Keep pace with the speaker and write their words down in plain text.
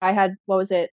I had, what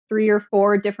was it, 3 or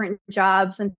 4 different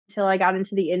jobs until I got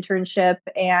into the internship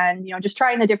and, just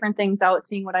trying the different things out,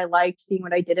 seeing what I liked, seeing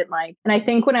what I didn't like. And I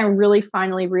think when I really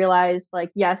finally realized,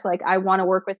 like, yes, like I want to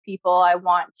work with people, I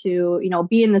want to,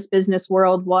 be in this business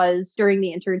world, was during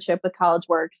the internship with College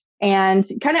Works. And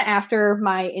kind of after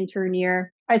my intern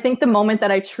year, I think the moment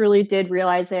that I truly did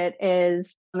realize it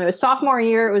was sophomore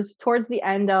year. It was towards the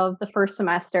end of the first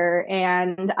semester.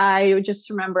 And I just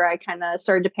remember I kind of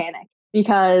started to panic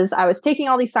because I was taking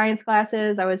all these science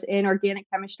classes. I was in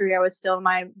organic chemistry. I was still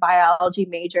my biology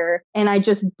major. And I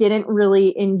just didn't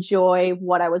really enjoy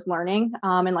what I was learning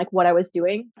and like what I was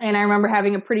doing. And I remember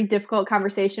having a pretty difficult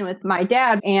conversation with my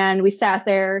dad. And we sat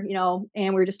there,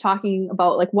 and we were just talking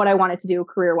about like what I wanted to do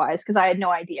career wise, because I had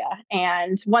no idea.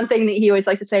 And one thing that he always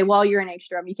likes to say, well, you're an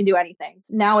Engstrom, you can do anything.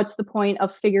 Now it's the point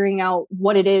of figuring out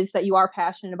what it is that you are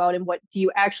passionate about and what do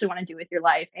you actually want to do with your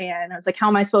life. And I was like, how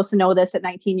am I supposed to know this at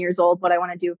 19 years old, what I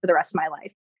want to do for the rest of my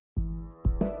life?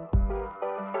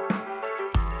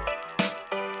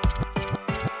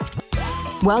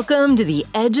 Welcome to the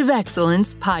Edge of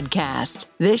Excellence podcast.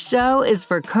 This show is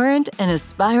for current and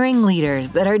aspiring leaders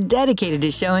that are dedicated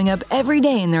to showing up every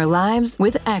day in their lives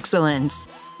with excellence.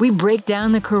 We break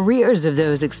down the careers of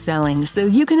those excelling so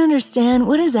you can understand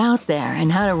what is out there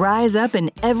and how to rise up in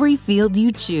every field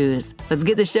you choose. Let's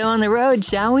get the show on the road,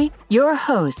 shall we? Your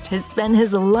host has spent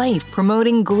his life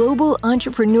promoting global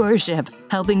entrepreneurship,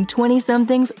 helping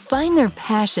 20-somethings find their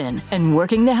passion, and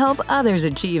working to help others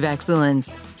achieve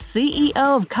excellence. CEO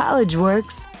of College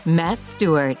Works, Matt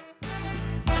Stewart.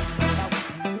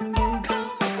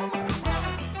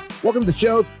 Welcome to the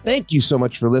show. Thank you so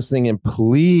much for listening, and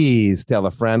please tell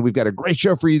a friend. We've got a great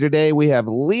show for you today. We have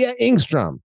Leah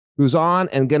Engstrom, who's on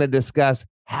and going to discuss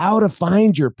how to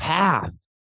find your path,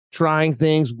 trying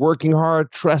things, working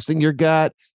hard, trusting your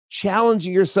gut,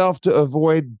 challenging yourself to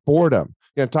avoid boredom.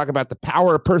 We're going to talk about the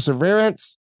power of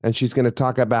perseverance, and she's going to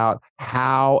talk about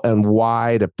how and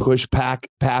why to push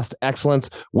past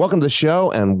excellence. Welcome to the show,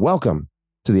 and welcome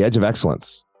to the Edge of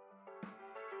Excellence.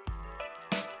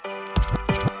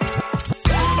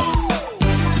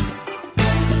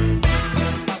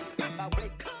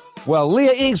 Well,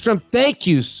 Leah Engstrom, thank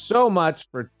you so much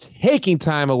for taking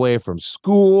time away from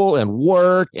school and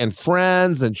work and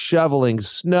friends and shoveling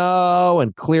snow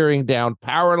and clearing down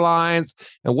power lines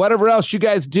and whatever else you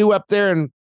guys do up there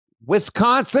in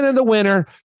Wisconsin in the winter.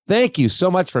 Thank you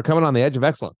so much for coming on the Edge of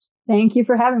Excellence. Thank you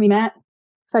for having me, Matt.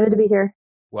 Excited to be here.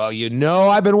 Well,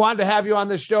 I've been wanting to have you on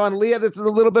this show. And Leah, this is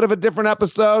a little bit of a different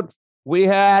episode. We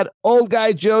had old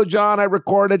guy Joe John I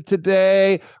recorded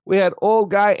today. We had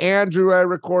old guy Andrew I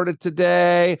recorded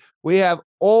today. We have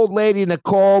old lady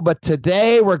Nicole, but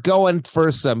today we're going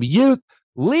for some youth.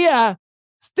 Leah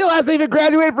still hasn't even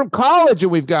graduated from college,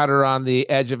 and we've got her on the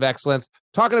Edge of Excellence,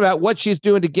 talking about what she's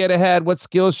doing to get ahead, what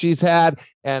skills she's had,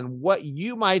 and what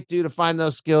you might do to find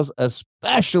those skills,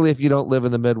 especially if you don't live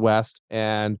in the Midwest,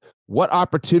 and what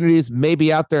opportunities may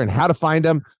be out there and how to find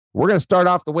them. We're going to start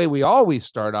off the way we always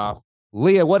start off.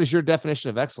 Leah, what is your definition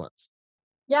of excellence?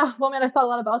 Yeah, well, man, I thought a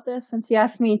lot about this since you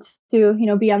asked me to,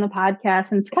 be on the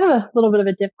podcast. And it's kind of a little bit of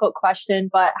a difficult question,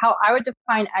 but how I would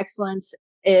define excellence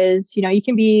is, you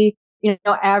can be,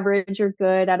 average or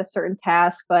good at a certain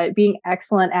task, but being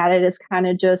excellent at it is kind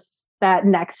of just that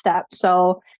next step.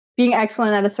 So being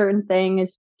excellent at a certain thing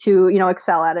is to,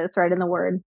 excel at it. It's right in the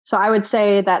word. So I would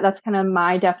say that that's kind of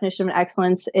my definition of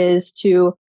excellence, is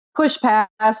to push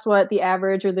past what the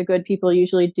average or the good people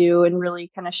usually do and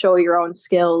really kind of show your own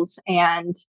skills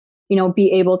and, be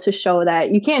able to show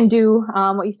that you can do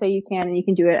what you say you can, and you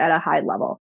can do it at a high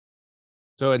level.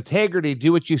 So integrity,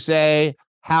 do what you say,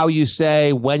 how you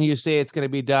say, when you say it's going to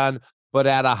be done, but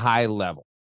at a high level.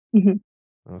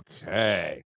 Mm-hmm.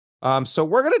 Okay. So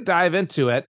we're going to dive into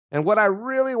it. And what I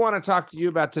really want to talk to you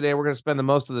about today, we're going to spend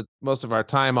the most of our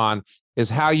time on, is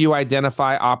how you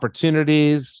identify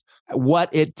opportunities, what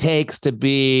it takes to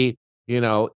be,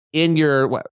 in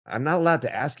your, I'm not allowed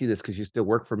to ask you this because you still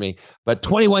work for me, but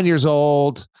 21 years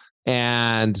old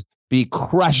and be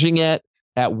crushing it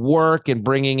at work and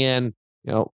bringing in,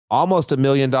 almost $1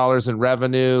 million in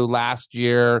revenue last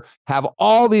year, have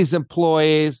all these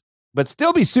employees, but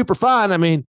still be super fun. I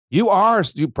mean,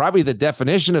 you're probably the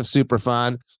definition of super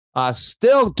fun,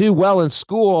 still do well in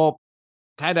school,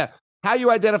 kind of how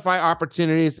you identify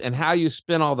opportunities and how you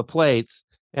spin all the plates.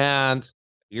 And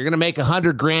you're going to make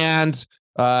 $100,000.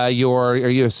 Are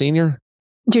you a senior?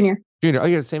 Junior. Oh,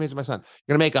 you're the same age as my son.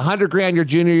 You're going to make $100,000 your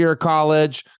junior year of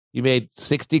college. You made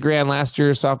 $60,000 last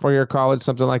year, sophomore year of college,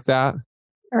 something like that.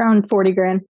 Around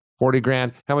 $40,000.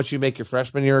 $40,000. How much you make your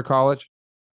freshman year of college?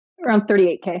 Around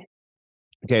 $38,000.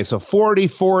 Okay, so 40,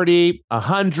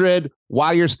 100.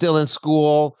 while you're still in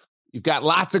school. You've got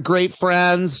lots of great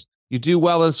friends. You do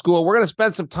well in school. We're going to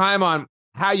spend some time on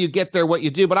how you get there, what you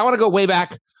do. But I want to go way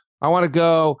back. I want to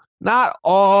go not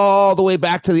all the way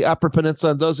back to the Upper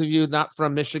Peninsula. And those of you not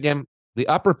from Michigan, the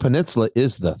Upper Peninsula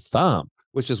is the thumb,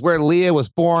 which is where Leah was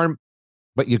born.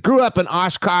 But you grew up in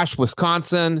Oshkosh,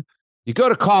 Wisconsin. You go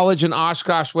to college in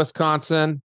Oshkosh,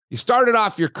 Wisconsin. You started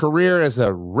off your career as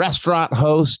a restaurant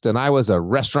host, and I was a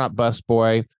restaurant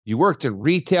busboy. You worked in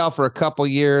retail for a couple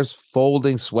years,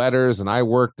 folding sweaters, and I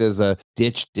worked as a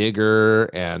ditch digger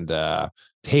and a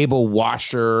table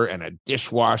washer and a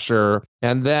dishwasher.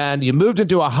 And then you moved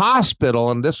into a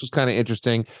hospital, and this was kind of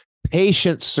interesting,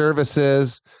 patient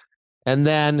services. And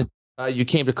then you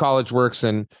came to College Works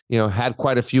and, had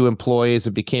quite a few employees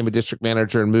and became a district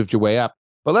manager and moved your way up.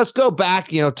 But let's go back,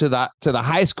 to the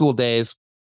high school days.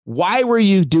 Why were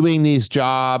you doing these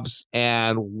jobs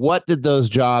and what did those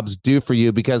jobs do for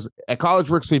you? Because at College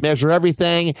Works, we measure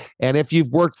everything. And if you've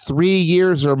worked 3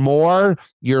 years or more,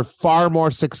 you're far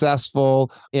more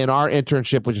successful in our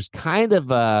internship, which is kind of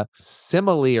a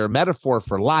simile or metaphor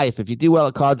for life. If you do well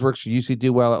at College Works, you usually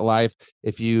do well at life.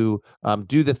 If you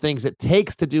do the things it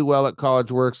takes to do well at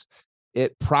College Works,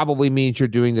 it probably means you're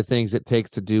doing the things it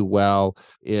takes to do well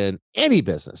in any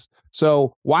business.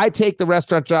 So why take the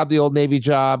restaurant job, the Old Navy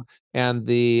job, and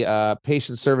the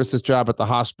patient services job at the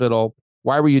hospital?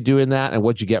 Why were you doing that, and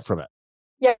what'd you get from it?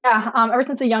 Yeah, ever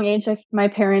since a young age, my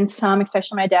parents,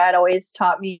 especially my dad, always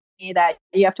taught me that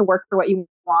you have to work for what you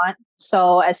want.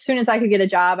 So as soon as I could get a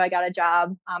job, I got a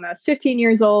job. I was 15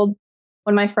 years old.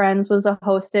 One of my friends was a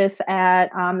hostess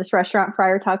at this restaurant,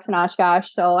 Friar Tuck's in Oshkosh.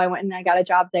 So I went and I got a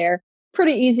job there.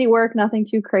 Pretty easy work, nothing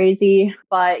too crazy,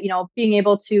 but being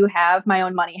able to have my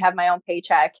own money, have my own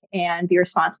paycheck, and be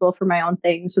responsible for my own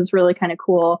things was really kind of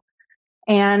cool.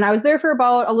 And I was there for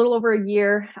about a little over a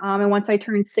year. And once I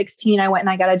turned 16, I went and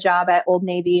I got a job at Old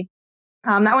Navy.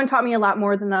 That one taught me a lot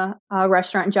more than the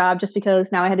restaurant job, just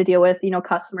because now I had to deal with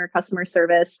customer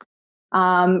service.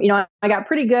 I got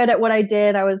pretty good at what I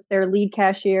did. I was their lead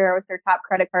cashier. I was their top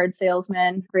credit card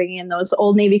salesman, bringing in those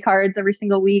Old Navy cards every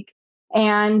single week.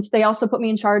 And they also put me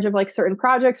in charge of certain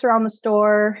projects around the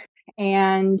store.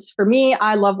 And for me,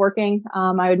 I love working.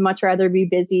 I would much rather be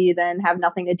busy than have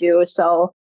nothing to do.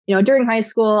 So, during high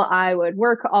school, I would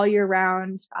work all year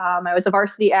round. I was a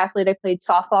varsity athlete. I played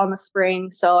softball in the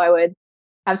spring. So I would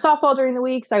have softball during the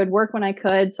weeks. I would work when I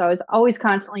could. So I was always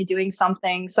constantly doing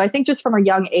something. So I think just from a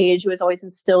young age, it was always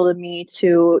instilled in me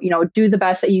to, do the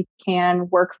best that you can,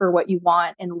 work for what you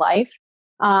want in life.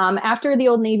 After the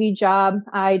Old Navy job,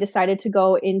 I decided to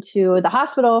go into the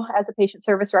hospital as a patient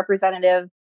service representative,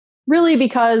 really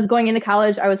because going into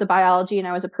college, I was a biology and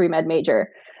I was a pre-med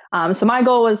major. So my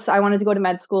goal was I wanted to go to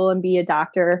med school and be a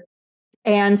doctor.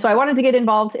 And so I wanted to get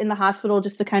involved in the hospital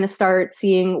just to kind of start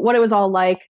seeing what it was all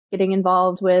like, getting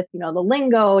involved with, the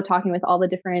lingo, talking with all the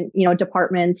different,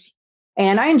 departments.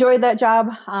 And I enjoyed that job.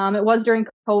 It was during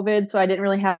COVID, so I didn't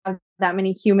really have that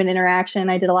many human interaction.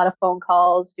 I did a lot of phone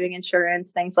calls, doing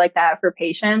insurance, things like that for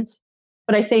patients.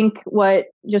 But I think what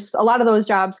just a lot of those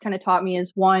jobs kind of taught me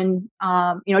is one,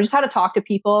 just how to talk to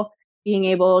people, being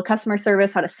able customer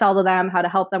service, how to sell to them, how to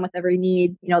help them with every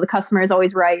need. The customer is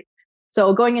always right.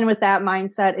 So going in with that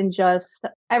mindset and just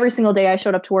every single day I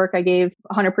showed up to work, I gave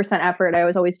 100% effort. I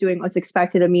was always doing what was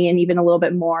expected of me and even a little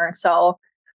bit more. So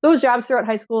those jobs throughout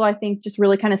high school, I think just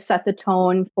really kind of set the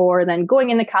tone for then going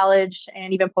into college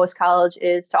and even post-college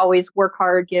is to always work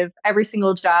hard, give every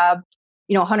single job,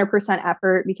 100%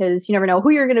 effort, because you never know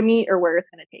who you're going to meet or where it's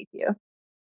going to take you.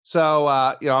 So,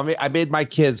 I made my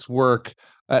kids work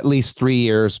at least 3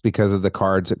 years because of the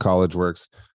cards at College Works.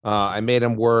 I made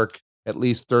them work at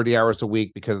least 30 hours a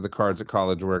week because of the cards at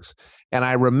College Works. And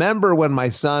I remember when my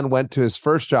son went to his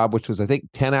first job, which was, I think,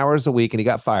 10 hours a week, and he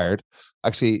got fired.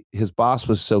 Actually, his boss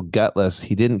was so gutless,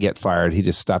 he didn't get fired. He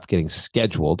just stopped getting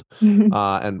scheduled.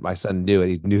 And my son knew it.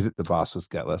 He knew that the boss was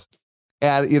gutless.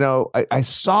 And, I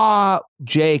saw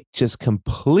Jake just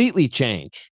completely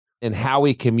change in how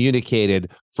he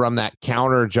communicated from that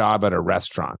counter job at a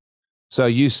restaurant. So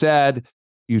you said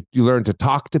you learned to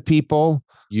talk to people.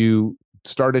 You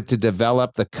started to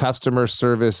develop the customer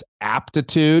service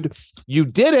aptitude. You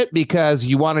did it because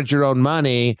you wanted your own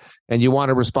money and you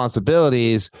wanted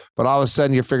responsibilities, but all of a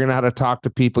sudden you're figuring out how to talk to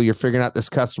people. You're figuring out this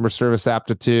customer service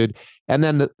aptitude. And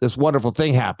then this wonderful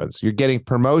thing happens. You're getting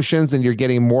promotions and you're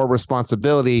getting more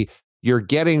responsibility. You're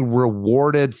getting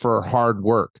rewarded for hard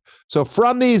work. So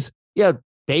from these,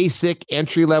 basic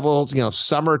entry level,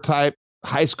 summer type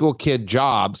high school kid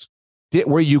jobs,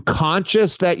 Were you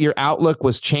conscious that your outlook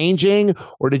was changing,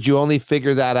 or did you only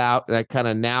figure that out that kind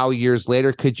of now years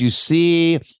later? Could you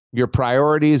see your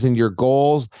priorities and your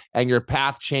goals and your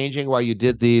path changing while you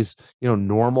did these,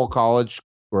 normal college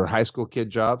or high school kid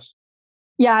jobs?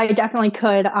 Yeah, I definitely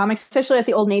could. Especially at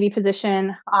the Old Navy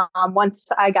position.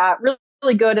 Once I got really,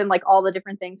 really good in like all the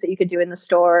different things that you could do in the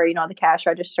store, the cash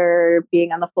register,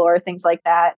 being on the floor, things like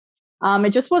that. It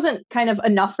just wasn't kind of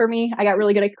enough for me. I got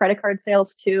really good at credit card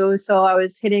sales too. So I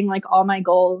was hitting like all my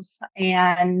goals.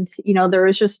 And,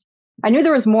 I knew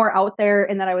there was more out there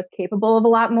and that I was capable of a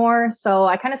lot more. So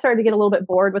I kind of started to get a little bit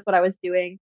bored with what I was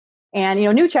doing. And,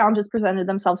 new challenges presented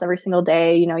themselves every single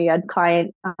day. You had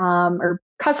client or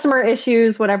customer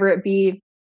issues, whatever it be.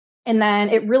 And then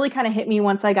it really kind of hit me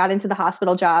once I got into the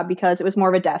hospital job because it was more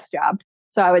of a desk job.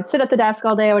 So I would sit at the desk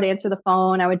all day. I would answer the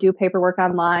phone. I would do paperwork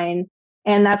online.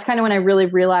 And that's kind of when I really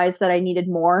realized that I needed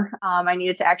more. I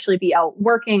needed to actually be out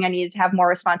working. I needed to have more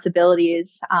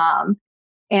responsibilities.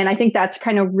 And I think that's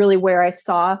kind of really where I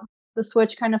saw the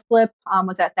switch kind of flip,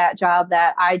 was at that job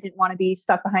that I didn't want to be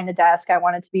stuck behind a desk. I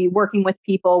wanted to be working with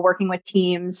people, working with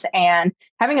teams, and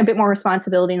having a bit more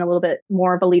responsibility and a little bit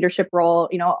more of a leadership role.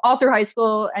 All through high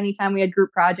school, anytime we had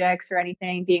group projects or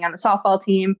anything, being on the softball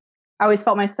team, I always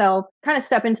felt myself kind of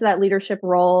step into that leadership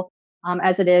role,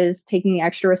 as it is taking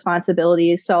extra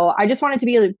responsibilities. So I just wanted to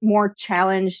be more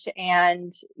challenged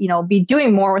and, be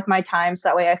doing more with my time. So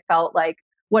that way I felt like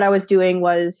what I was doing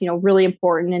was, really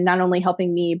important and not only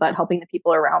helping me, but helping the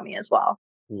people around me as well.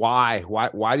 Why?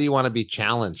 Why do you want to be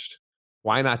challenged?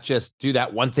 Why not just do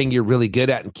that one thing you're really good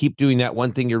at and keep doing that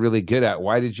one thing you're really good at?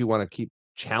 Why did you want to keep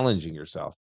challenging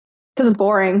yourself? Because it's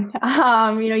boring.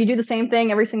 You do the same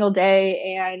thing every single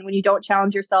day. And when you don't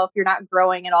challenge yourself, you're not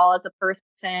growing at all as a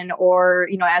person or,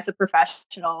 as a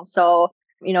professional. So,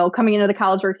 coming into the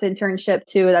College Works internship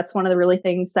too, that's one of the really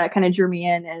things that kind of drew me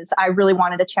in is I really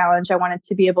wanted a challenge. I wanted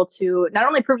to be able to not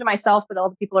only prove to myself, but all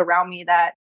the people around me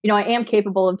that, I am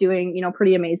capable of doing,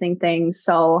 pretty amazing things.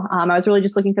 So I was really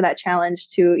just looking for that challenge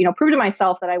to, prove to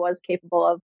myself that I was capable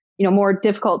of, more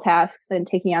difficult tasks and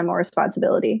taking on more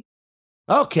responsibility.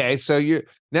 Okay, so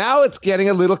now it's getting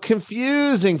a little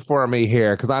confusing for me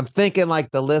here because I'm thinking like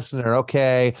the listener,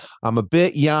 okay, I'm a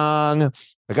bit young.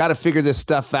 I got to figure this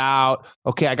stuff out.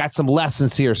 Okay, I got some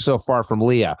lessons here so far from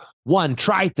Leah. 1,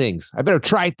 try things. I better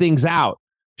try things out.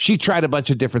 She tried a bunch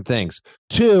of different things.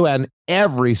 2, and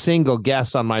every single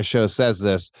guest on my show says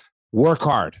this, work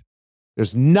hard.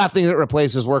 There's nothing that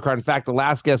replaces work hard. In fact, the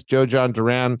last guest, Joe John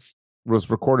Duran,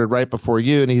 was recorded right before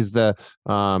you, and he's the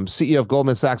CEO of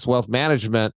Goldman Sachs Wealth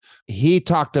Management. He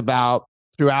talked about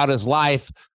throughout his life,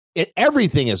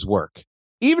 everything is work.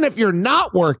 Even if you're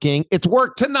not working, it's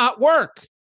work to not work.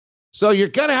 So you're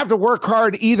going to have to work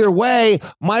hard either way.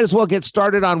 Might as well get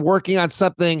started on working on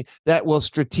something that will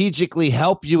strategically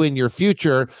help you in your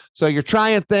future. So you're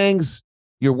trying things,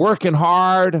 you're working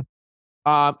hard.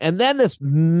 And then this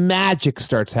magic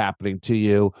starts happening to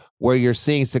you where you're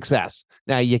seeing success.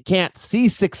 Now, you can't see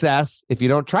success if you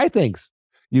don't try things.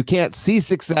 You can't see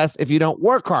success if you don't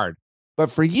work hard.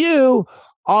 But for you,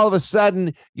 all of a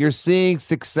sudden, you're seeing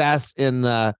success in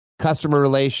the customer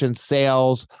relations,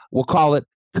 sales. We'll call it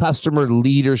customer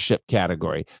leadership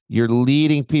category. You're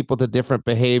leading people to different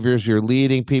behaviors. You're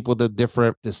leading people to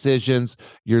different decisions.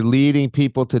 You're leading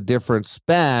people to different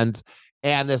spends.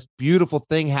 And this beautiful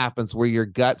thing happens where your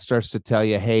gut starts to tell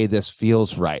you, hey, this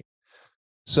feels right.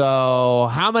 So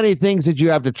how many things did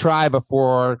you have to try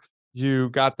before you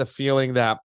got the feeling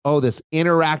that, oh, this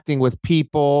interacting with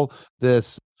people,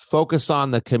 this focus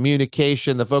on the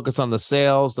communication, the focus on the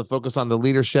sales, the focus on the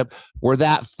leadership, where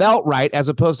that felt right as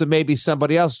opposed to maybe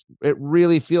somebody else? It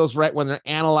really feels right when they're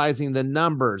analyzing the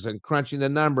numbers and crunching the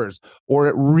numbers, or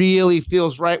it really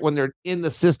feels right when they're in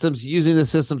the systems, using the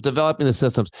systems, developing the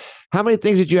systems. How many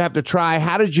things did you have to try?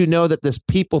 How did you know that this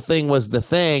people thing was the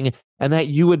thing and that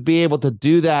you would be able to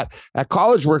do that at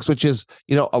College Works, which is,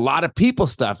 a lot of people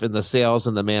stuff in the sales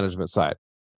and the management side?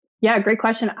 Yeah, great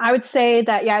question. I would say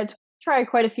that, I tried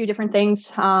quite a few different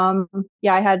things. I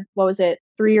had,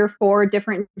 3 or 4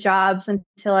 different jobs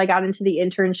until I got into the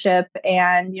internship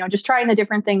and, just trying the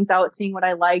different things out, seeing what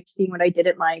I liked, seeing what I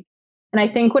didn't like. And I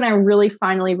think when I really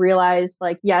finally realized,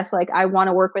 yes, I want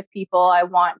to work with people, I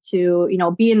want to,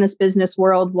 be in this business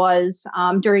world was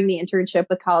during the internship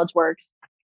with College Works.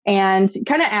 And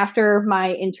kind of after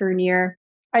my intern year,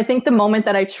 I think the moment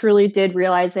that I truly did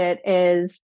realize it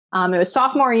is it was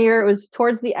sophomore year. It was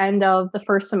towards the end of the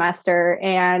first semester.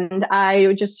 And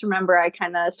I just remember I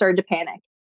kind of started to panic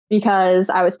because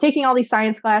I was taking all these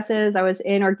science classes. I was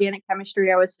in organic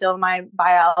chemistry. I was still in my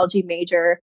biology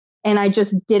major. And I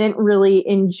just didn't really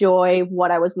enjoy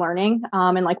what I was learning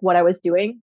and like what I was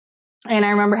doing. And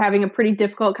I remember having a pretty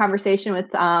difficult conversation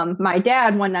with my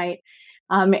dad one night.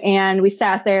 And we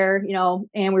sat there,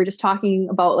 and we were just talking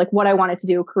about like what I wanted to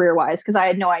do career wise, because I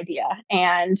had no idea.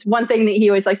 And one thing that he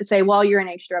always likes to say, well, you're an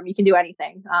Engstrom, you can do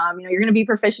anything. You're going to be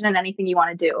proficient in anything you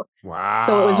want to do. Wow.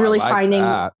 So it was really I like finding.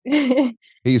 That.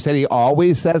 You said he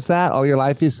always says that all your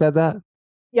life. He said that.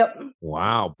 Yep.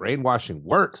 Wow. Brainwashing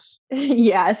works.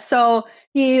 Yeah. So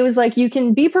he was like, you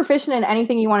can be proficient in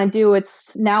anything you want to do.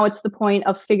 It's the point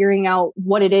of figuring out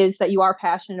what it is that you are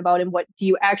passionate about and what do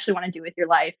you actually want to do with your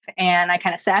life. And I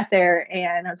kind of sat there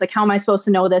and I was like, how am I supposed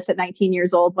to know this at 19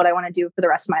 years old, what I want to do for the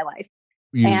rest of my life?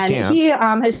 He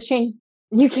has changed.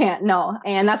 You can't, no.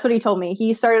 And that's what he told me.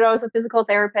 He started out as a physical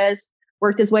therapist,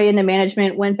 worked his way into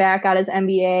management, went back, got his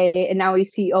MBA, and now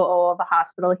he's COO of a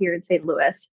hospital here in St.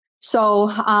 Louis. So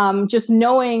just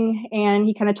knowing, and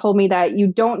he kind of told me that you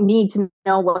don't need to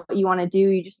know what you want to do.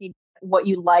 You just need what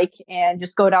you like and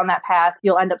just go down that path.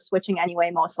 You'll end up switching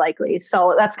anyway, most likely.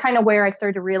 So that's kind of where I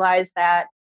started to realize that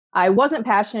I wasn't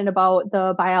passionate about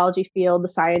the biology field, the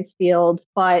science field.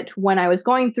 But when I was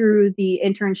going through the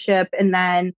internship and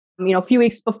then, a few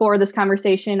weeks before this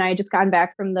conversation, I had just gotten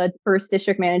back from the first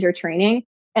district manager training.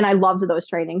 And I loved those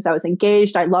trainings. I was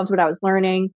engaged. I loved what I was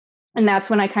learning. And that's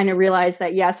when I kind of realized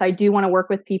that, yes, I do want to work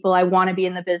with people. I want to be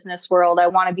in the business world. I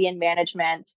want to be in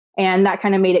management. And that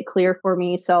kind of made it clear for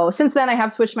me. So since then, I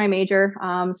have switched my major.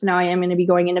 So now I am going to be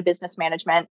going into business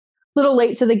management. A little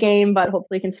late to the game, but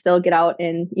hopefully can still get out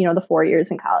in, the 4 years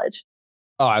in college.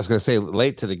 Oh, I was going to say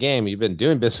late to the game. You've been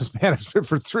doing business management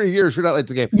for 3 years. You're not late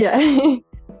to the game. Yeah.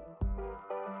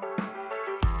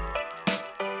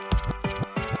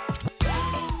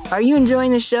 Are you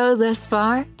enjoying the show thus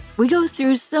far? We go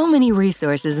through so many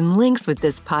resources and links with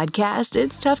this podcast,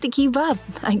 it's tough to keep up.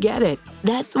 I get it.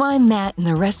 That's why Matt and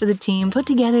the rest of the team put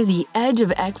together the Edge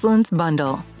of Excellence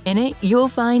bundle. In it, you'll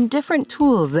find different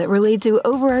tools that relate to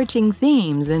overarching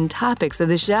themes and topics of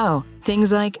the show.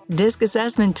 Things like DISC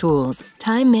assessment tools,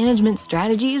 time management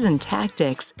strategies and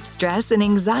tactics, stress and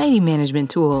anxiety management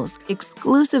tools,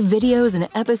 exclusive videos and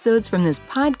episodes from this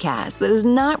podcast that is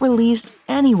not released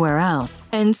anywhere else,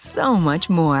 and so much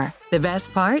more. The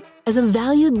best part? As a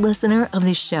valued listener of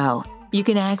the show, you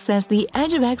can access the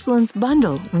Edge of Excellence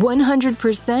bundle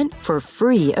 100% for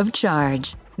free of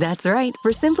charge. That's right,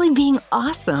 for simply being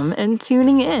awesome and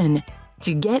tuning in.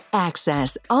 To get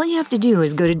access, all you have to do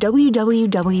is go to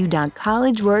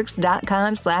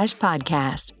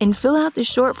www.collegeworks.com/podcast and fill out the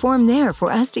short form there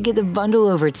for us to get the bundle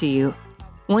over to you.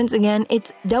 Once again,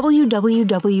 it's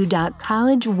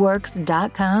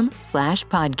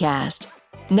www.collegeworks.com/podcast.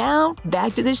 Now,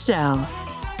 back to the show.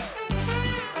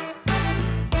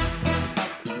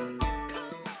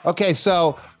 Okay,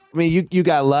 so you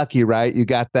got lucky, right? You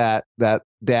got that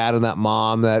dad and that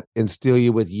mom that instill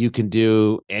you with you can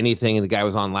do anything. And the guy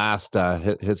was on last.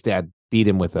 His dad beat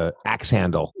him with an axe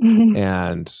handle,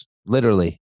 and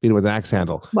literally beat him with an axe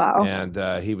handle. Wow!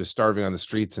 And he was starving on the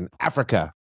streets in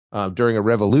Africa during a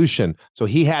revolution. So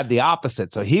he had the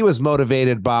opposite. So he was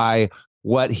motivated by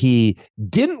what he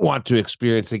didn't want to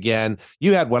experience again.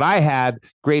 You had what I had: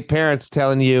 great parents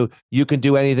telling you you can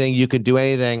do anything, you can do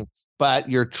anything. But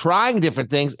you're trying different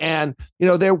things, and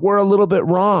they were a little bit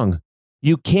wrong.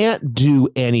 You can't do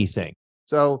anything.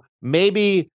 So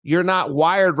maybe you're not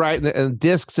wired right. And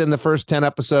DISC's in the first 10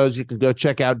 episodes. You can go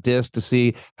check out DISC to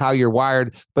see how you're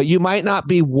wired. But you might not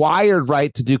be wired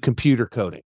right to do computer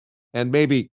coding, and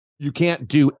maybe you can't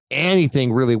do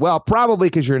anything really well. Probably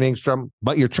because you're an Engstrom,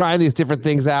 but you're trying these different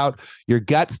things out. Your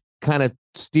gut's kind of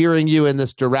steering you in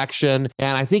this direction.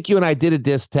 And I think you and I did a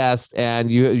DISC test,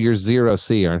 and you're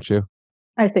 0C, aren't you?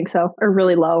 I think so, or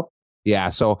really low. Yeah,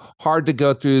 so hard to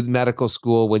go through medical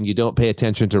school when you don't pay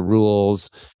attention to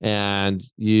rules and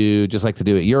you just like to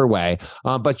do it your way.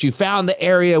 But you found the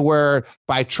area where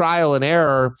by trial and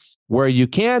error, where you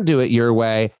can do it your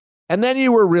way, and then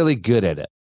you were really good at it.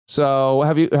 So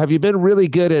have you been really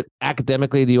good at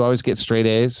academically? Do you always get straight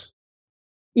A's?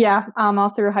 Yeah, all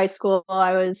through high school,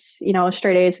 I was,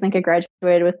 straight A's. I think I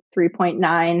graduated with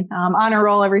 3.9, honor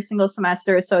roll every single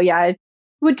semester. So yeah, I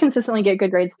would consistently get good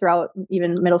grades throughout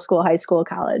even middle school, high school,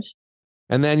 college.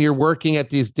 And then you're working at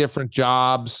these different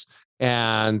jobs,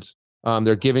 and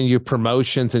they're giving you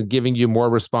promotions and giving you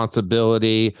more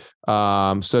responsibility.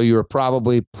 So you were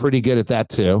probably pretty good at that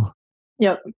too.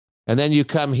 Yep. And then you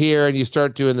come here and you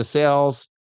start doing the sales.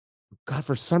 God,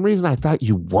 for some reason, I thought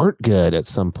you weren't good at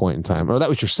some point in time. Or that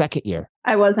was your second year.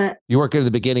 I wasn't. You weren't good at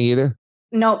the beginning either?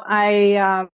 Nope.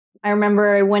 I I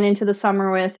remember I went into the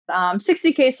summer with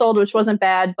 60K sold, which wasn't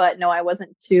bad, but no, I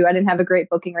didn't have a great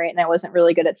booking rate and I wasn't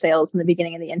really good at sales in the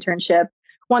beginning of the internship.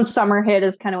 Once summer hit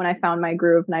is kind of when I found my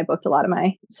groove and I booked a lot of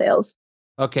my sales.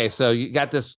 Okay, so you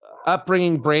got this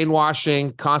upbringing,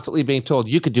 brainwashing, constantly being told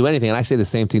you could do anything. And I say the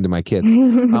same thing to my kids,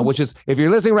 which is if you're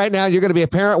listening right now, you're going to be a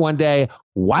parent one day.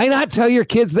 Why not tell your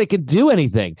kids they could do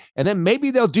anything? And then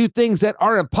maybe they'll do things that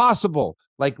are impossible,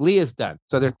 like Leah's done.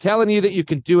 So they're telling you that you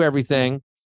can do everything.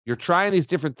 You're trying these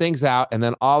different things out. And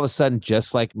then all of a sudden,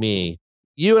 just like me,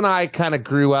 you and I kind of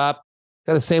grew up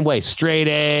kind of the same way, straight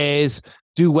A's,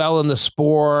 do well in the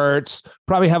sports,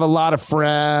 probably have a lot of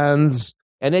friends.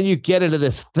 And then you get into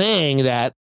this thing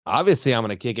that obviously I'm going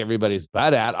to kick everybody's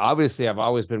butt at. Obviously, I've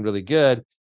always been really good,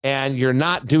 and you're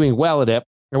not doing well at it.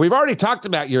 And we've already talked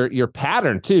about your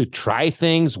pattern too. Try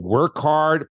things, work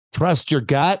hard, trust your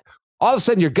gut. All of a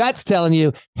sudden, your gut's telling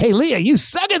you, hey, Leah, you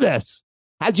suck at this.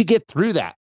 How'd you get through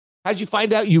that? How'd you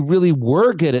find out you really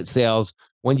were good at sales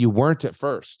when you weren't at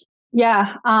first?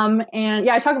 Yeah. And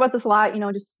yeah, I talk about this a lot,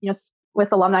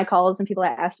 with alumni calls and people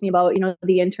that ask me about,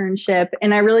 the internship.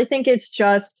 And I really think it's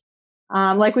just,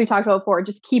 like we talked about before,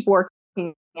 just keep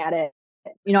working at it.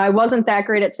 I wasn't that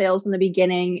great at sales in the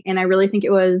beginning. And I really think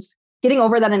it was getting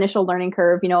over that initial learning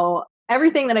curve.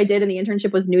 Everything that I did in the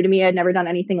internship was new to me. I'd never done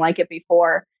anything like it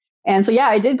before. And so, yeah,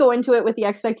 I did go into it with the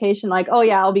expectation like, oh,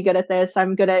 yeah, I'll be good at this.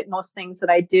 I'm good at most things that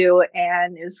I do.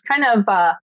 And it was kind of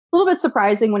a little bit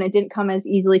surprising when it didn't come as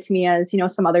easily to me as,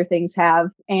 some other things have.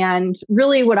 And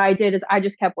really what I did is I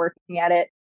just kept working at it.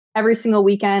 Every single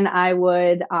weekend, I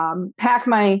would pack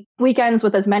my weekends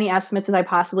with as many estimates as I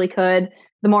possibly could.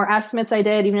 The more estimates I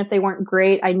did, even if they weren't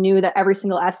great, I knew that every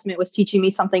single estimate was teaching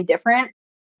me something different.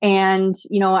 And,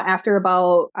 after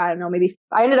about, I don't know, maybe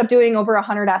I ended up doing over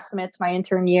 100 estimates my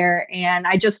intern year. And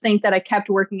I just think that I kept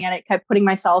working at it, kept putting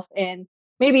myself in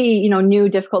maybe, new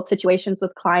difficult situations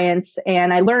with clients.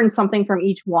 And I learned something from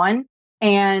each one.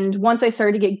 And once I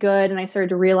started to get good and I started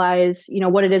to realize,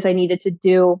 what it is I needed to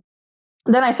do,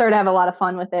 then I started to have a lot of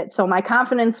fun with it. So my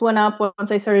confidence went up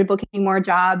once I started booking more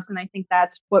jobs. And I think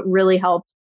that's what really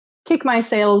helped kick my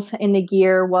sales into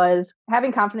gear was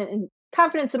having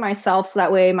confidence in myself. So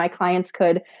that way my clients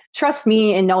could trust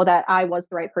me and know that I was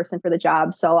the right person for the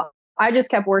job. So I just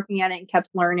kept working at it and kept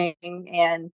learning.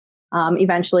 And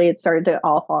eventually it started to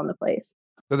all fall into place.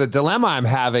 So the dilemma I'm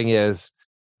having is,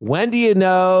 when do you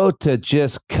know to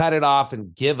just cut it off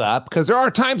and give up? Because there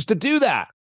are times to do that.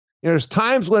 There's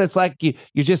times when it's like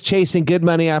you're just chasing good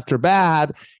money after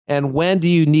bad. And when do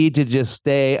you need to just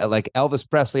stay? Like Elvis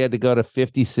Presley had to go to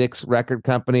 56 record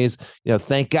companies.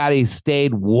 Thank God he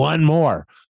stayed one more.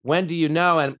 When do you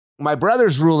know? And my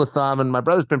brother's rule of thumb, and my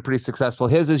brother's been pretty successful,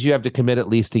 his is you have to commit at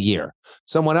least a year.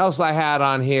 Someone else I had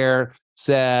on here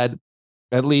said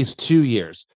at least 2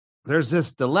 years. There's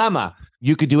this dilemma.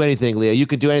 You could do anything, Leah. You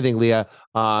could do anything, Leah.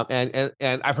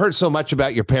 And I've heard so much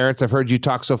about your parents. I've heard you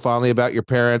talk so fondly about your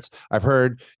parents. I've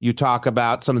heard you talk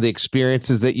about some of the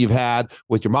experiences that you've had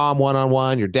with your mom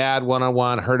one-on-one, your dad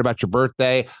one-on-one. I heard about your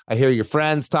birthday. I hear your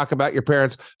friends talk about your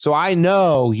parents. So I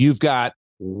know you've got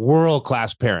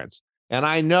world-class parents. And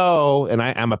I know, and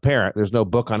I'm a parent, there's no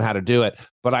book on how to do it,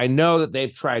 but I know that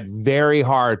they've tried very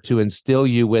hard to instill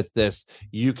you with this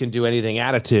you can do anything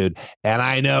attitude. And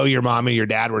I know your mom and your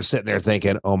dad were sitting there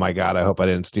thinking, oh my God, I hope I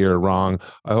didn't steer wrong.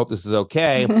 I hope this is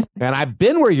okay. And I've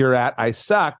been where you're at. I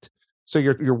sucked. So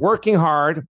you're working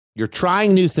hard. You're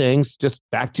trying new things. Just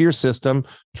back to your system.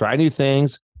 Try new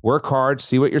things. Work hard.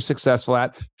 See what you're successful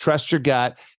at. Trust your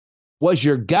gut. Was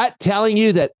your gut telling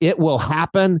you that it will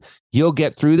happen? You'll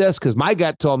get through this? Because my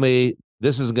gut told me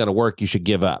this isn't going to work. You should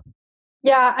give up.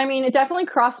 Yeah, I mean, it definitely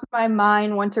crossed my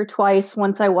mind once or twice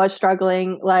once I was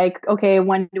struggling. Like, okay,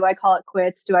 when do I call it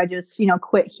quits? Do I just,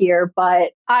 quit here?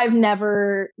 But I've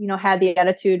never, had the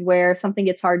attitude where something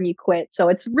gets hard and you quit. So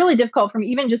it's really difficult for me.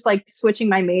 Even just like switching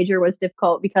my major was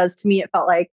difficult because to me, it felt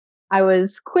like I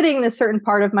was quitting this certain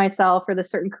part of myself or the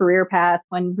certain career path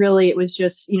when really it was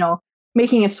just,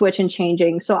 making a switch and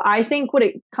changing. So I think what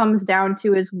it comes down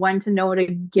to is when to know to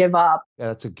give up. Yeah,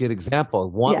 that's a good example.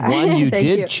 One you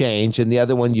did change and the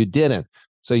other one you didn't.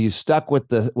 So you stuck with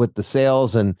the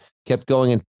sales and kept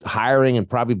going and hiring and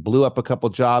probably blew up a couple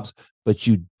jobs, but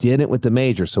you didn't with the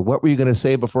major. So what were you going to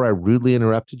say before I rudely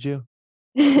interrupted you?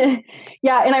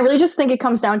 Yeah. And I really just think it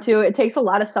comes down to, it takes a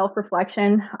lot of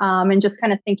self-reflection and just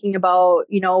kind of thinking about,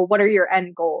 what are your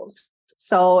end goals?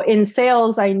 So in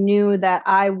sales, I knew that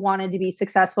I wanted to be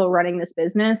successful running this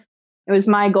business. It was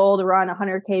my goal to run a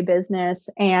 100K business.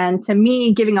 And to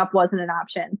me, giving up wasn't an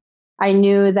option. I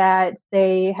knew that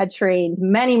they had trained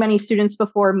many, many students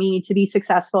before me to be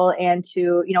successful and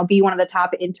to, be one of the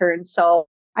top interns. So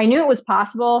I knew it was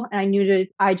possible, and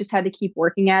I just had to keep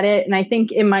working at it. And I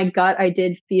think in my gut, I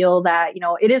did feel that,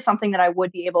 it is something that I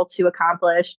would be able to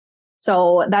accomplish.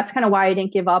 So that's kind of why I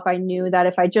didn't give up. I knew that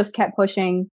if I just kept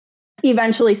pushing,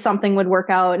 eventually something would work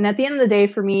out. And at the end of the day,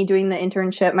 for me, doing the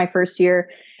internship my first year,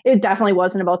 it definitely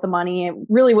wasn't about the money. It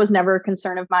really was never a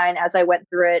concern of mine as I went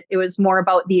through it. It was more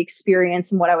about the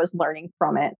experience and what I was learning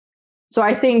from it. So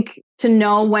I think to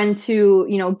know when to,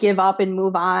 give up and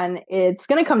move on, it's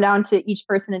going to come down to each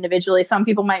person individually. Some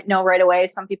people might know right away,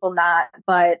 some people not.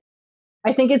 But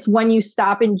I think it's when you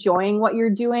stop enjoying what you're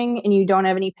doing and you don't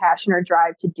have any passion or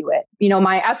drive to do it.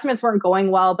 My estimates weren't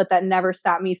going well, but that never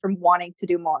stopped me from wanting to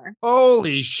do more.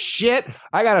 Holy shit.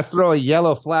 I got to throw a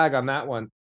yellow flag on that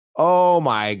one. Oh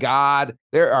my God.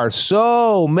 There are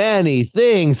so many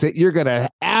things that you're going to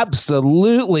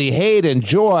absolutely hate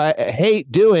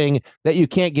doing that you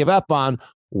can't give up on.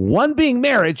 One being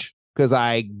marriage, because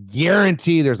I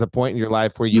guarantee there's a point in your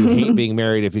life where you hate being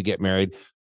married if you get married.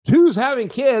 Two's having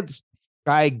kids.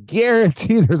 I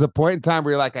guarantee there's a point in time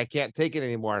where you're like, I can't take it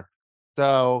anymore.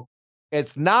 So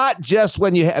it's not just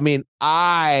when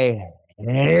I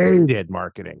hated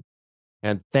marketing.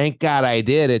 And thank God I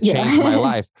did. It changed my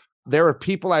life. There were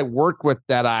people I worked with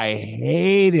that I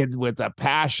hated with a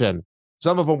passion.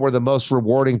 Some of them were the most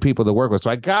rewarding people to work with.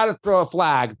 So I got to throw a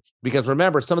flag because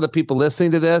remember, some of the people listening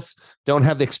to this don't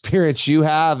have the experience you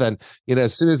have. And,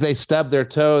 as soon as they stub their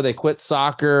toe, they quit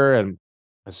soccer. And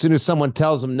as soon as someone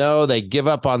tells them no, they give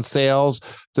up on sales.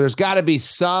 So there's got to be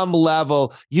some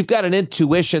level. You've got an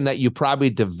intuition that you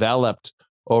probably developed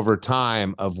over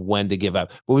time of when to give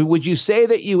up. But would you say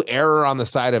that you err on the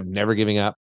side of never giving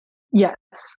up? Yes,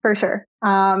 for sure.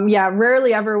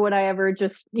 Rarely ever would I ever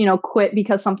just, quit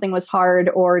because something was hard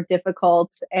or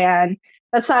difficult. And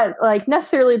that's not like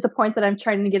necessarily the point that I'm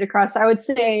trying to get across. I would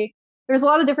say there's a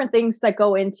lot of different things that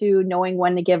go into knowing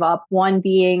when to give up. One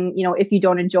being, if you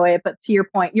don't enjoy it, but to your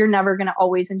point, you're never going to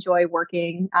always enjoy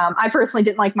working. I personally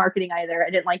didn't like marketing either. I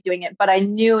didn't like doing it, but I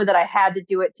knew that I had to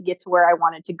do it to get to where I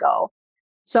wanted to go.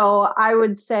 So I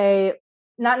would say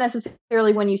not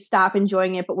necessarily when you stop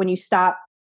enjoying it, but when you stop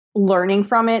learning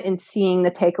from it and seeing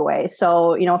the takeaway.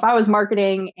 So, if I was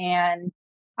marketing and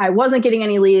I wasn't getting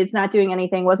any leads, not doing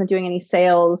anything, wasn't doing any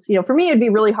sales, for me, it'd be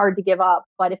really hard to give up.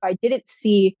 But if I didn't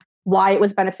see why it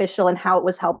was beneficial and how it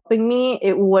was helping me,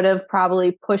 it would have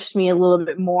probably pushed me a little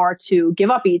bit more to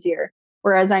give up easier.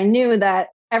 Whereas I knew that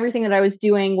everything that I was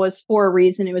doing was for a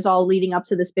reason. It was all leading up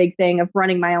to this big thing of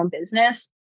running my own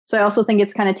business. So I also think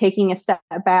it's kind of taking a step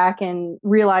back and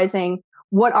realizing,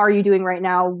 what are you doing right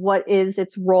now? What is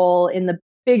its role in the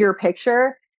bigger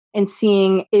picture? And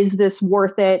seeing, is this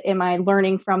worth it? Am I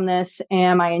learning from this?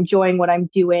 Am I enjoying what I'm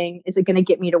doing? Is it going to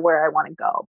get me to where I want to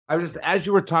go? As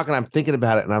you were talking, I'm thinking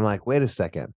about it and I'm like, wait a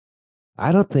second.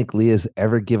 I don't think Leah's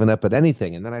ever given up at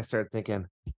anything. And then I started thinking,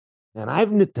 and I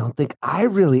don't think I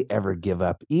really ever give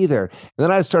up either. And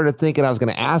then I started thinking, I was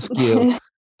going to ask you,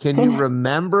 can you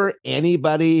remember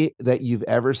anybody that you've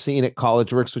ever seen at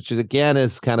College Works, which is, again,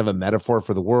 is kind of a metaphor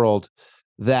for the world,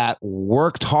 that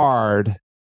worked hard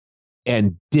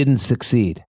and didn't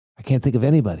succeed? I can't think of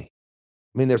anybody.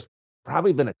 There's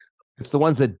probably been it's the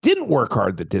ones that didn't work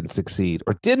hard that didn't succeed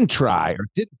or didn't try or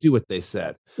didn't do what they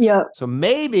said. Yeah. So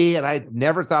maybe, and I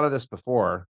never thought of this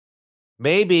before,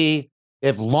 maybe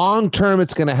if long-term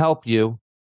it's going to help you,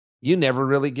 you never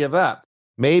really give up.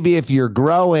 Maybe if you're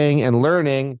growing and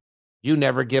learning, you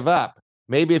never give up.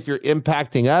 Maybe if you're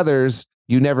impacting others,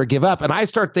 you never give up. And I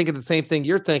start thinking the same thing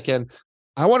you're thinking.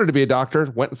 I wanted to be a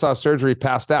doctor, went and saw surgery,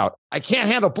 passed out. I can't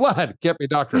handle blood, can't be a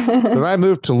doctor. So then I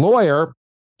moved to lawyer,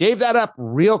 gave that up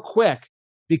real quick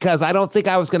because I don't think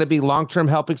I was going to be long-term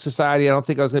helping society. I don't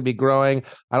think I was going to be growing.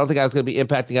 I don't think I was going to be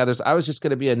impacting others. I was just going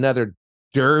to be another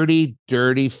dirty,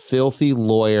 filthy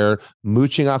lawyer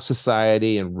mooching off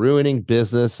society and ruining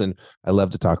business. And I love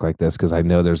to talk like this because I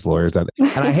know there's lawyers out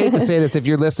there. And I hate to say this, if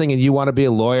you're listening and you want to be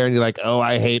a lawyer and you're like, oh,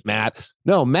 I hate Matt.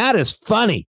 No, Matt is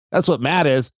funny. That's what Matt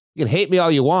is. You can hate me all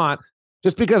you want.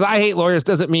 Just because I hate lawyers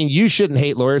doesn't mean you shouldn't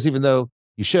hate lawyers, even though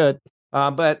you should.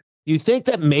 But you think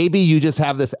that maybe you just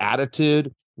have this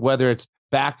attitude, whether it's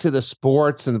back to the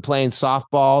sports and playing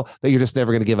softball, that you're just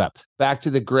never going to give up. Back to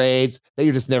the grades, that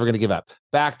you're just never going to give up.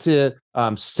 Back to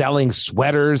selling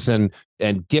sweaters and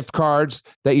gift cards,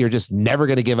 that you're just never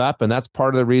going to give up. And that's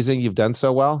part of the reason you've done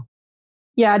so well.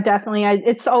 Yeah, definitely.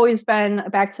 It's always been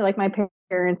back to like my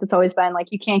parents. It's always been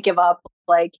like, you can't give up.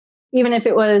 Like, even if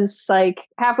it was like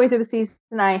halfway through the season,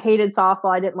 I hated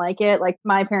softball, I didn't like it. Like,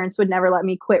 my parents would never let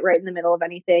me quit right in the middle of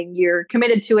anything. You're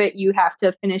committed to it. You have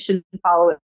to finish and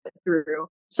follow it through.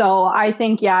 So I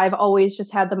think, yeah, I've always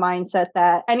just had the mindset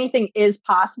that anything is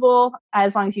possible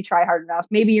as long as you try hard enough.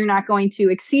 Maybe you're not going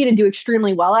to exceed and do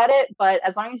extremely well at it, but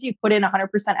as long as you put in 100%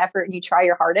 effort and you try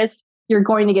your hardest, you're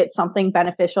going to get something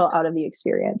beneficial out of the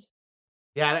experience.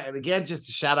 Yeah, and again, just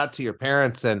a shout out to your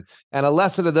parents and a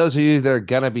lesson to those of you that are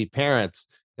gonna be parents.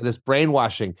 And this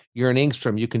brainwashing, you're an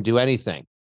Engstrom, you can do anything.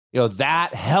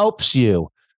 That helps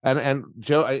you. And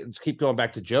Joe, I keep going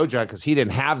back to Joe John because he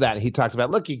didn't have that. He talked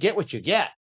about, look, you get what you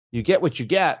get. You get what you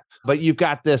get, but you've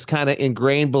got this kind of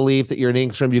ingrained belief that you're an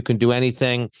Engstrom, you can do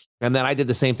anything. And then I did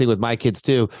the same thing with my kids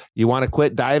too. You want to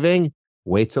quit diving?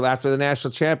 Wait till after the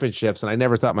national championships. And I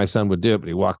never thought my son would do it, but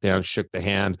he walked down, shook the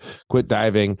hand, quit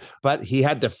diving. But he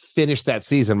had to finish that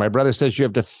season. My brother says you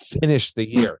have to finish the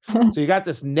year. So you got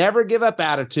this never give up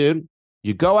attitude.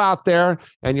 You go out there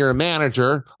and you're a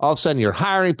manager. All of a sudden you're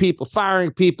hiring people,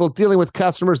 firing people, dealing with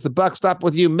customers. The buck stop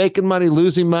with you, making money,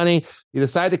 losing money. You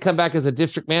decide to come back as a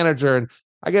district manager. And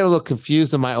I get a little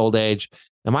confused in my old age.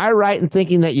 Am I right in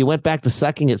thinking that you went back to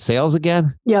sucking at sales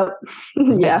again? Yep.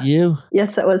 Is that you?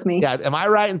 Yes, that was me. Yeah. Am I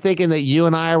right in thinking that you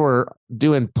and I were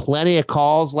doing plenty of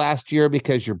calls last year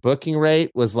because your booking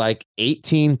rate was like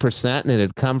 18% and it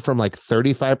had come from like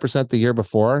 35% the year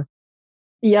before?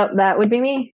 Yep, that would be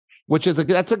me. Which is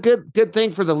that's a good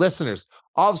thing for the listeners.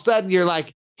 All of a sudden you're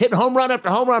like hitting home run after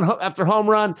home run after home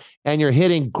run, and you're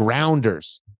hitting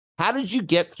grounders. How did you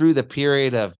get through the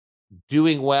period of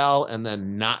doing well and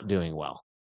then not doing well?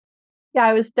 Yeah,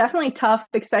 it was definitely tough,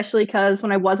 especially because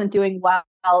when I wasn't doing well,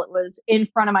 it was in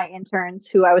front of my interns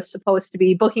who I was supposed to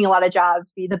be booking a lot of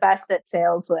jobs, be the best at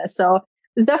sales with. So it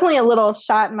was definitely a little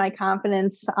shot in my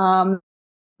confidence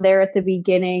there at the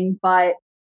beginning. But,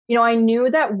 I knew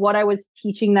that what I was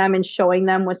teaching them and showing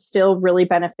them was still really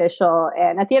beneficial.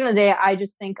 And at the end of the day, I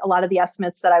just think a lot of the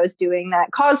estimates that I was doing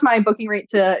that caused my booking rate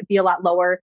to be a lot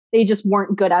lower, they just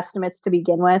weren't good estimates to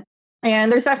begin with. And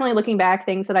there's definitely, looking back,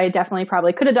 things that I definitely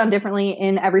probably could have done differently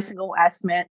in every single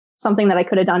estimate, something that I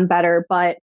could have done better.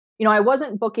 But, I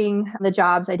wasn't booking the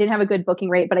jobs. I didn't have a good booking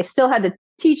rate, but I still had to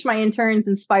teach my interns,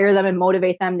 inspire them, and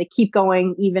motivate them to keep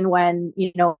going, even when,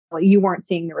 you weren't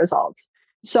seeing the results.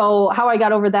 So how I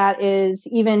got over that is,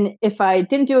 even if I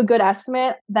didn't do a good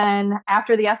estimate, then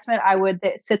after the estimate, I would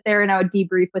sit there and I would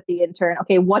debrief with the intern.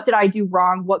 Okay, what did I do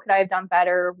wrong? What could I have done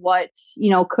better? What,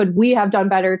 could we have done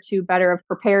better to better have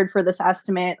prepared for this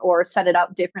estimate or set it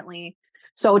up differently?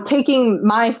 So taking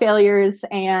my failures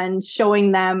and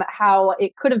showing them how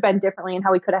it could have been differently and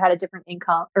how we could have had a different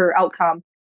income or outcome.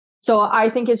 So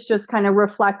I think it's just kind of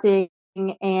reflecting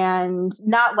and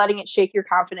not letting it shake your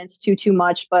confidence too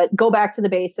much, but go back to the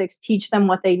basics, teach them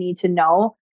what they need to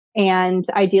know, and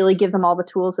ideally give them all the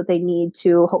tools that they need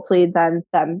to hopefully then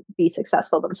them be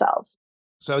successful themselves.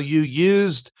 So you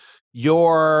used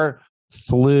your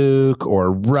fluke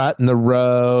or rut in the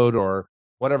road or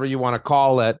whatever you want to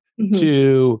call it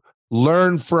to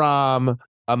learn from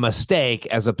a mistake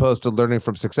as opposed to learning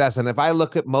from success. And if I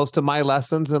look at most of my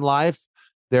lessons in life,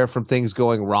 they're from things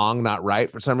going wrong, not right.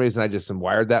 For some reason, I just am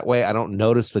wired that way. I don't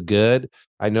notice the good.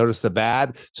 I notice the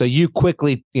bad. So you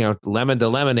quickly, lemon to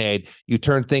lemonade, you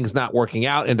turn things not working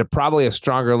out into probably a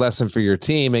stronger lesson for your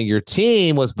team. And your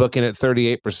team was booking at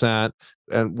 38%.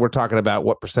 And we're talking about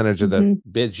what percentage of the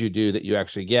bids you do that you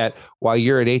actually get, while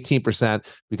you're at 18%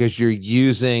 because you're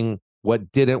using what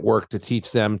didn't work to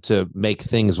teach them to make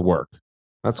things work.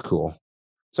 That's cool.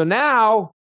 So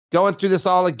now, going through this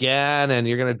all again, and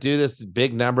you're going to do this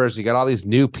big numbers. You got all these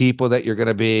new people that you're going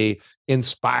to be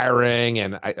inspiring.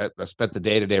 And I spent the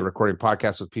day-to-day recording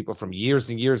podcasts with people from years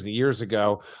and years and years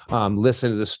ago,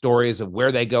 listening to the stories of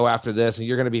where they go after this. And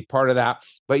you're going to be part of that.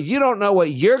 But you don't know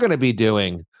what you're going to be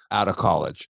doing out of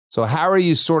college. So how are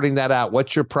you sorting that out?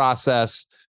 What's your process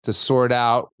to sort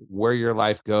out where your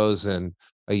life goes in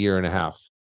a year and a half?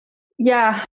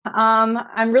 Yeah,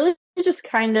 I'm really just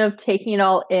kind of taking it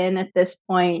all in at this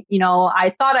point.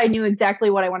 I thought I knew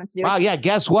exactly what I wanted to do. Wow, yeah,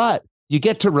 guess what? You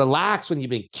get to relax when you've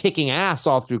been kicking ass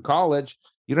all through college.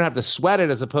 You don't have to sweat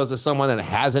it as opposed to someone that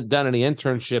hasn't done any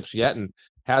internships yet and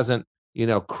hasn't,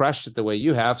 crushed it the way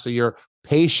you have. So you're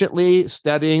patiently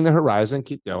studying the horizon.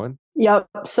 Keep going. Yep.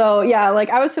 So yeah, like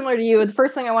I was similar to you. The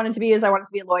first thing I wanted to be is I wanted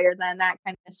to be a lawyer. Then that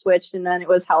kind of switched, and then it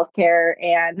was healthcare,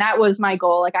 and that was my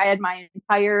goal. Like I had my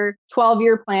entire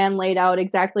 12-year plan laid out,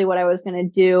 exactly what I was going to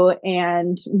do.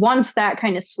 And once that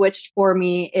kind of switched for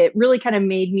me, it really kind of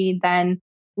made me then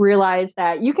realize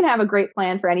that you can have a great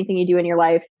plan for anything you do in your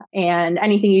life and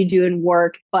anything you do in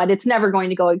work, but it's never going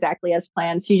to go exactly as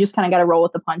planned. So you just kind of got to roll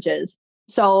with the punches.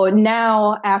 So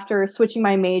now, after switching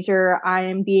my major,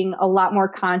 I'm being a lot more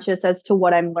conscious as to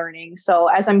what I'm learning. So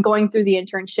as I'm going through the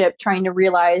internship, trying to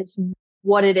realize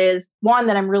what it is, one,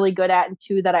 that I'm really good at, and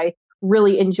two, that I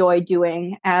really enjoy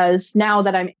doing. As now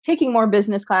that I'm taking more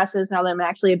business classes, now that I'm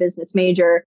actually a business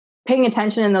major, paying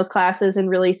attention in those classes and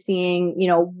really seeing,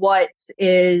 what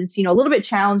is, a little bit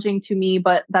challenging to me,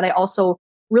 but that I also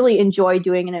really enjoy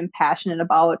doing and am passionate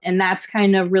about. And that's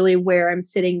kind of really where I'm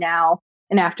sitting now.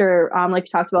 And after, like we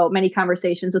talked about, many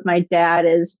conversations with my dad,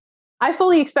 is I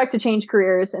fully expect to change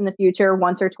careers in the future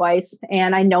once or twice.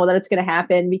 And I know that it's going to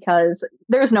happen because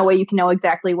there's no way you can know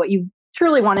exactly what you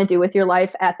truly want to do with your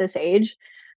life at this age.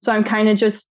 So I'm kind of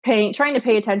just trying to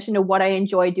pay attention to what I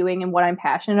enjoy doing and what I'm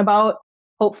passionate about.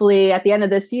 Hopefully at the end of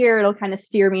this year, it'll kind of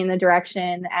steer me in the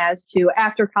direction as to,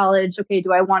 after college, okay,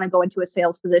 do I want to go into a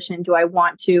sales position? Do I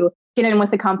want to get in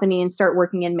with the company and start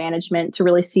working in management to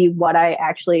really see what I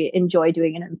actually enjoy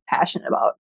doing and am passionate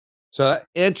about? So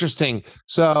interesting.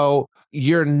 So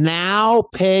you're now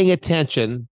paying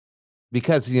attention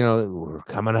because, we're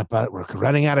coming up, we're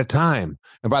running out of time.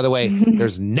 And by the way,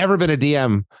 there's never been a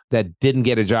DM that didn't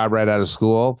get a job right out of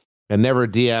school, and never a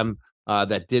DM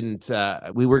that didn't.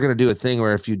 We were going to do a thing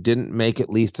where if you didn't make at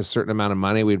least a certain amount of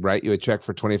money, we'd write you a check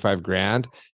for 25 grand.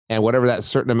 And whatever that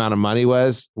certain amount of money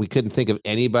was, we couldn't think of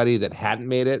anybody that hadn't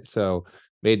made it. So it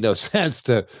made no sense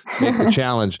to make the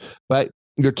challenge. But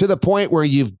you're to the point where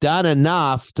you've done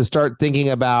enough to start thinking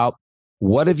about,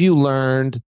 what have you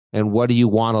learned and what do you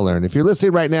want to learn? If you're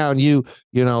listening right now and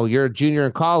you're a junior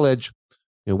in college,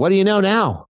 what do you know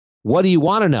now? What do you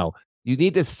want to know? You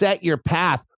need to set your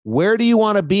path. Where do you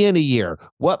want to be in a year?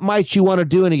 What might you want to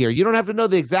do in a year? You don't have to know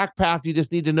the exact path. You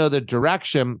just need to know the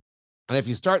direction. And if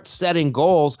you start setting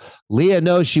goals, Leah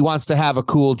knows she wants to have a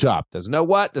cool job. Doesn't know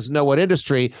what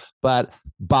industry, but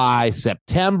by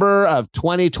September of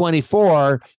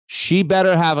 2024, she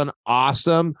better have an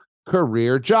awesome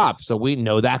career job. So we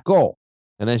know that goal.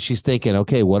 And then she's thinking,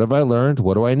 okay, what have I learned?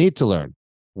 What do I need to learn?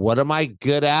 What am I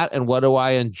good at and what do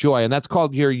I enjoy? And that's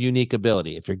called your unique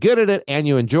ability. If you're good at it and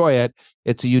you enjoy it,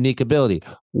 it's a unique ability.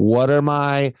 What are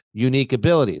my unique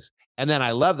abilities? And then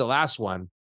I love the last one,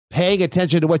 paying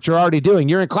attention to what you're already doing.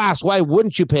 You're in class. Why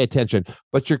wouldn't you pay attention?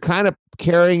 But you're kind of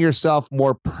carrying yourself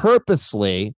more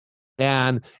purposely,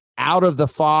 and out of the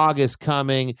fog is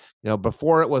coming.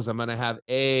 Before it was, I'm going to have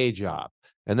a job.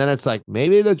 And then it's like,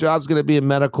 maybe the job's going to be in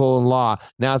medical and law.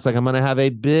 Now it's like, I'm going to have a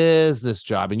business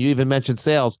job. And you even mentioned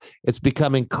sales. It's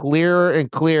becoming clearer and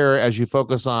clearer as you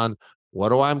focus on, what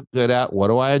do I good at? What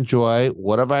do I enjoy?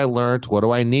 What have I learned? What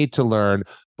do I need to learn?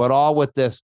 But all with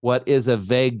this, what is a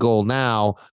vague goal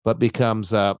now, but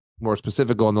becomes a more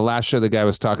specific goal. In the last show, the guy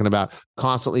was talking about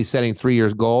constantly setting 3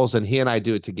 years goals, and he and I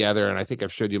do it together. And I think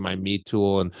I've showed you my Me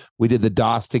tool, and we did the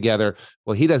DOS together.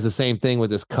 Well, he does the same thing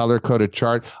with this color-coded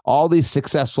chart. All these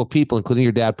successful people, including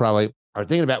your dad probably, are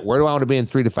thinking about, where do I want to be in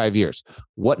 3 to 5 years?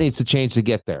 What needs to change to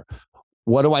get there?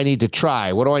 What do I need to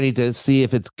try? What do I need to see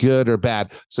if it's good or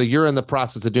bad? So you're in the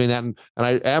process of doing that. And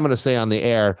I am going to say on the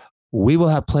air, we will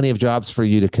have plenty of jobs for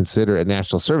you to consider at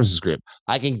National Services Group.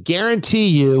 I can guarantee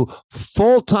you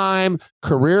full-time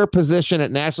career position at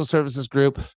National Services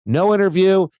Group, no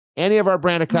interview, any of our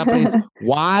branded companies.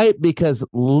 Why? Because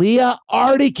Leah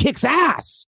already kicks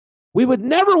ass. We would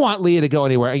never want Leah to go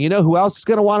anywhere. And you know who else is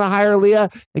going to want to hire Leah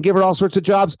and give her all sorts of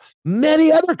jobs?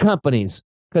 Many other companies,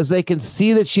 because they can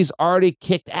see that she's already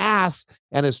kicked ass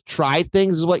and has tried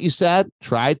things, is what you said.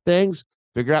 Tried things,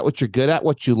 figure out what you're good at,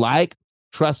 what you like,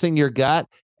 trusting your gut,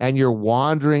 and you're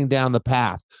wandering down the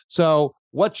path. So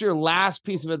what's your last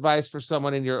piece of advice for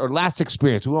someone or last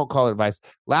experience? We won't call it advice.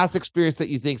 Last experience that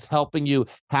you think is helping you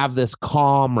have this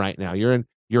calm right now.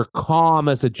 You're calm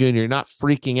as a junior. You're not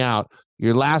freaking out.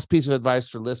 Your last piece of advice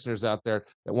for listeners out there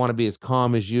that want to be as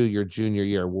calm as you your junior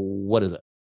year. What is it?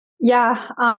 Yeah.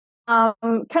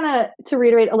 Kind of to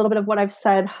reiterate a little bit of what I've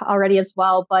said already as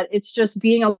well, but it's just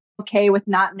being okay with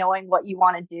not knowing what you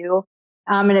want to do.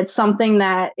 And it's something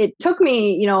that it took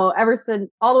me, ever since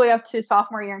all the way up to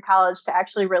sophomore year in college to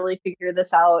actually really figure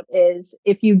this out. Is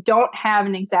if you don't have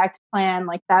an exact plan,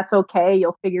 like, that's okay,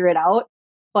 you'll figure it out,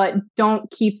 but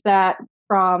don't keep that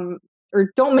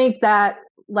don't make that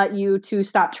let you to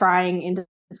stop trying and to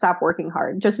stop working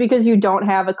hard. Just because you don't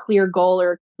have a clear goal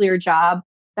or a clear job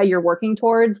that you're working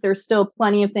towards, there's still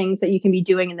plenty of things that you can be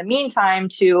doing in the meantime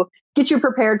to get you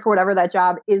prepared for whatever that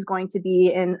job is going to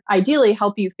be, and ideally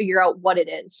help you figure out what it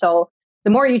is. So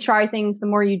the more you try things, the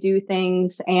more you do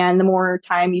things, and the more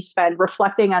time you spend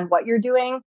reflecting on what you're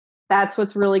doing, that's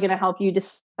what's really going to help you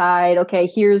decide, okay,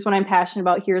 here's what I'm passionate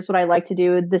about. Here's what I like to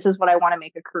do. This is what I want to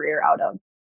make a career out of.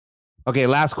 Okay,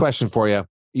 last question for you.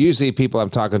 Usually people I'm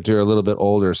talking to are a little bit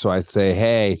older. So I say,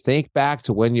 hey, think back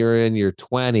to when you're in your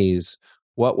 20s.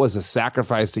 what was a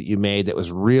sacrifice that you made that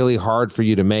was really hard for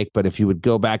you to make, but if you would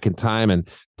go back in time and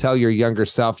tell your younger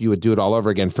self, you would do it all over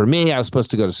again? For me, I was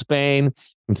supposed to go to Spain.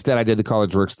 Instead, I did the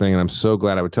College Works thing, and I'm so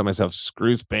glad. I would tell myself,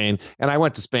 screw Spain. And I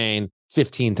went to Spain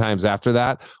 15 times after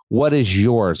that. What is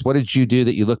yours? What did you do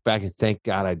that you look back and thank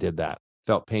God I did that?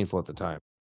 Felt painful at the time.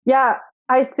 Yeah,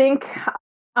 I think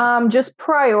just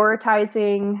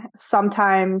prioritizing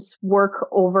sometimes work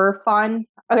over fun.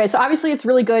 Okay, so obviously it's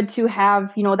really good to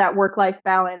have, that work-life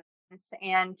balance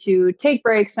and to take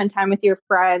breaks, spend time with your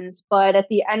friends. But at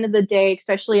the end of the day,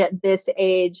 especially at this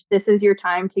age, this is your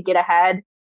time to get ahead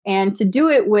and to do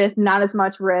it with not as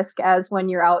much risk as when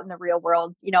you're out in the real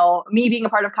world. Me being a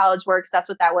part of College Works, that's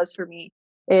what that was for me.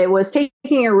 It was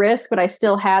taking a risk, but I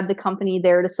still had the company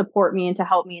there to support me and to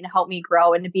help me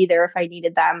grow and to be there if I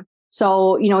needed them.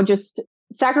 So, just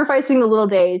sacrificing the little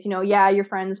days, yeah, your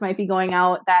friends might be going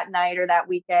out that night or that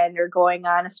weekend or going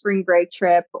on a spring break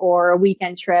trip or a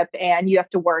weekend trip, and you have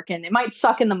to work, and it might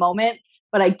suck in the moment,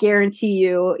 but I guarantee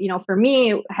you, for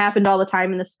me, it happened all the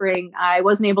time in the spring. I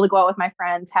wasn't able to go out with my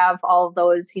friends, have all of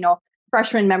those,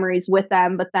 freshman memories with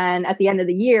them. But then at the end of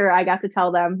the year, I got to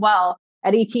tell them, well,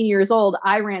 at 18 years old,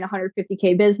 I ran a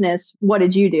 150K business. What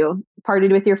did you do?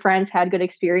 Partied with your friends, had good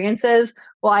experiences.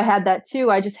 Well, I had that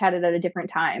too. I just had it at a different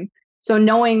time. So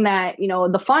knowing that,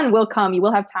 the fun will come, you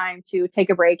will have time to take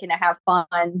a break and to have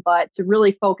fun, but to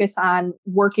really focus on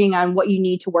working on what you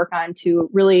need to work on to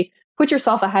really put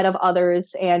yourself ahead of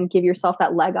others and give yourself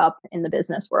that leg up in the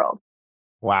business world.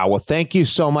 Wow. Well, thank you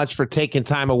so much for taking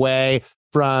time away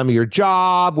from your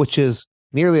job, which is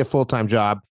nearly a full-time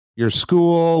job, your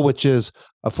school, which is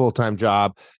a full-time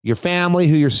job, your family,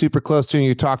 who you're super close to and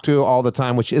you talk to all the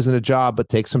time, which isn't a job, but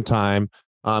takes some time,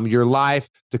 your life,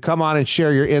 to come on and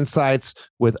share your insights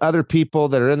with other people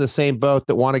that are in the same boat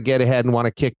that want to get ahead and want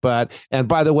to kick butt. And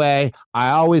by the way,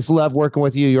 I always love working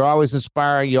with you. You're always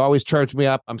inspiring. You always charge me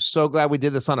up. I'm so glad we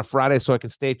did this on a Friday so I can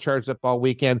stay charged up all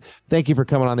weekend. Thank you for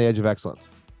coming on The Edge of Excellence.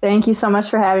 Thank you so much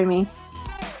for having me.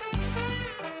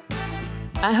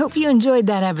 I hope you enjoyed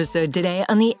that episode today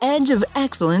on the Edge of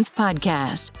Excellence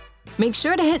podcast. Make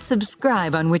sure to hit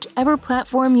subscribe on whichever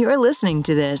platform you're listening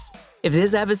to this. If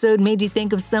this episode made you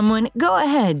think of someone, go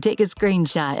ahead, take a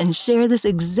screenshot and share this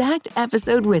exact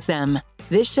episode with them.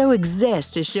 This show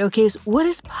exists to showcase what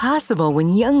is possible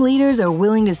when young leaders are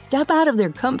willing to step out of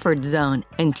their comfort zone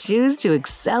and choose to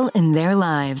excel in their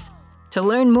lives. To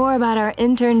learn more about our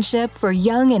internship for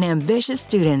young and ambitious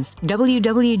students,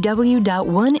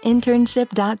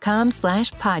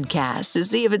 www.oneinternship.com/podcast to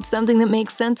see if it's something that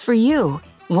makes sense for you.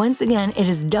 Once again, it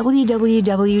is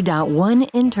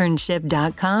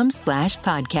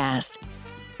www.oneinternship.com/podcast.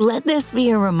 Let this be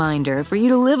a reminder for you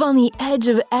to live on the edge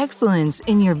of excellence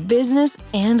in your business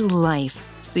and life.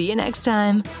 See you next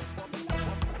time.